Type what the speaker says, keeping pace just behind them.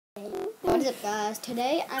What is up, guys?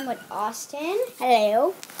 Today I'm with Austin.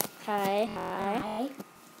 Hello. Hi. Hi.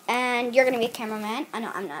 And you're gonna be a cameraman. Oh,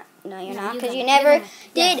 no, I'm not. No, you're not, because you you're never gonna.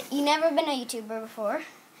 did. You never been a YouTuber before.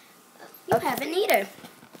 You haven't either.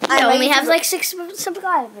 I only have like 6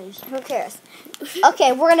 subscribers. Who cares?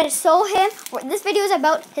 Okay, we're gonna show him. This video is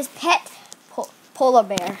about his pet polar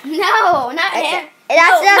bear. No, not him.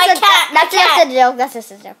 That's cat. just a joke. That's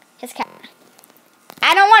just a joke. His cat.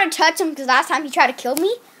 I don't want to touch him because last time he tried to kill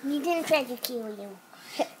me. You didn't try to kill you.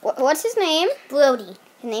 What's his name? Brody.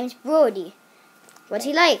 His name's Brody. What's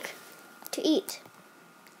he like to eat?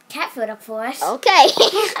 Cat food up for us. Okay.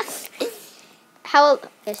 How old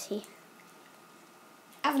is he?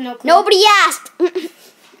 I have no clue. Nobody asked.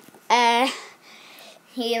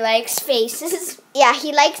 He likes faces. Yeah,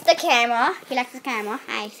 he likes the camera. He likes the camera.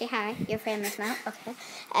 Hi, say hi. You're famous now. Okay.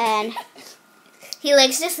 And He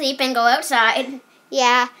likes to sleep and go outside.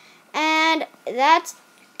 yeah, and that's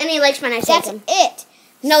And he likes when I take him. it.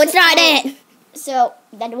 No, it's not it. So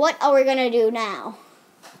then, what are we gonna do now?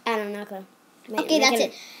 I don't know. Okay, that's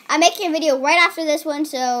it. I'm making a video right after this one,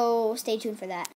 so stay tuned for that.